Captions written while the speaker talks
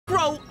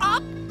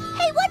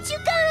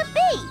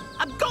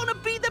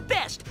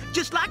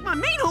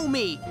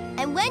homie.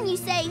 And when you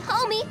say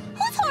homie,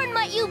 whose horn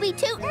might you be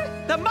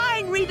tootin'? The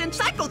mind-reading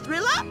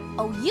psycho-thriller?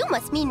 Oh, you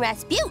must mean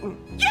Rasputin.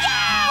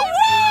 Yeah! Woo!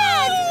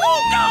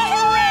 Go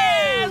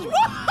Raz!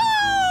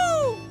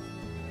 Woohoo!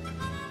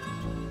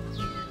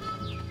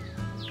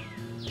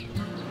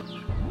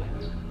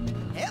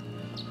 Yep.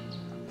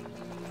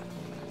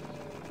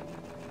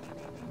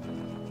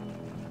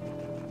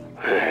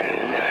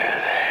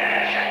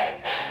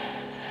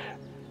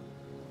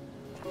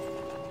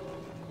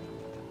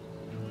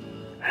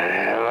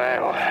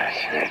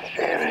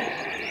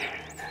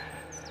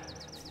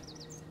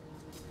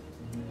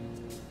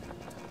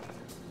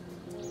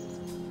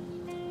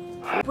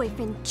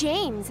 Boyfriend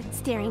James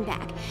staring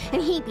back,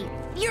 and he'd be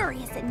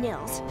furious at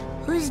Nils.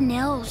 Who's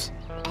Nils?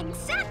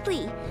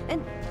 Exactly!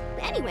 And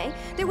anyway,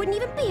 there wouldn't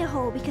even be a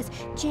hole because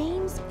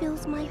James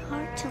fills my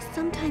heart till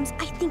sometimes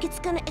I think it's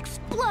gonna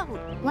explode.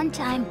 One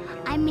time,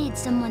 I made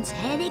someone's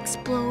head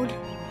explode.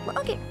 Well,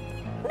 okay,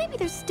 maybe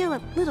there's still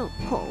a little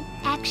hole.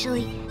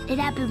 Actually, it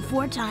happened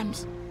 4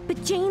 times.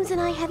 But James and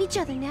I have each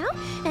other now,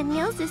 and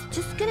Nils is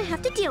just gonna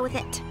have to deal with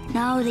it.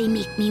 Now they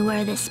make me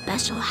wear this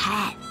special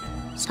hat,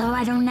 so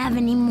I don't have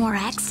any more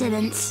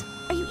accidents.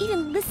 Are you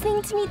even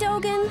listening to me,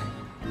 Dogen?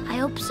 I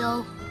hope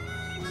so.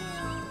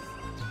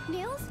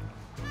 Nils?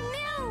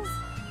 Nils!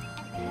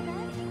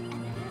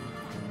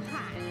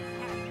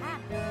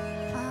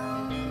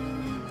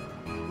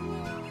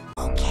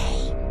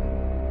 Okay.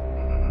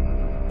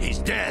 He's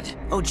dead.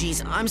 Oh,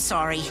 geez, I'm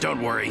sorry.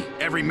 Don't worry.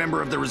 Every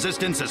member of the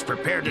Resistance is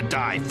prepared to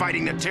die,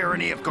 fighting the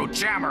tyranny of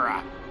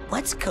Kochamara.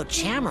 What's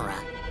Kochamara?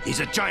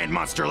 He's a giant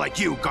monster like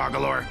you,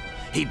 Goggalor.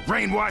 He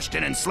brainwashed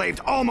and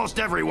enslaved almost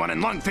everyone in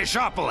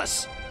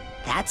Lungfishopolis.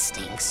 That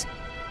stinks.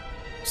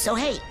 So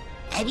hey,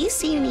 have you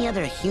seen any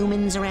other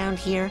humans around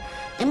here?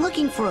 I'm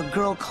looking for a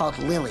girl called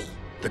Lily.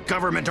 The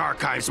government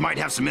archives might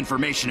have some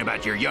information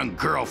about your young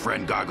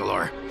girlfriend,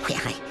 Goggalor.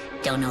 Well, I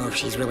don't know if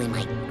she's really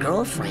my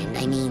girlfriend.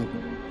 I mean,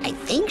 I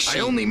think she...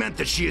 I only meant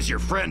that she is your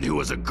friend who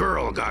was a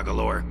girl,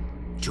 Goggalor.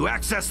 To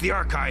access the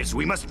archives,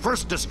 we must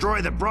first destroy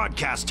the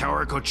broadcast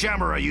tower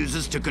Kochamara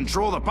uses to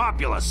control the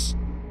populace.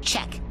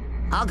 Check.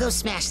 I'll go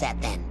smash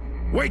that then.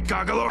 Wait,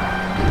 Goggalor!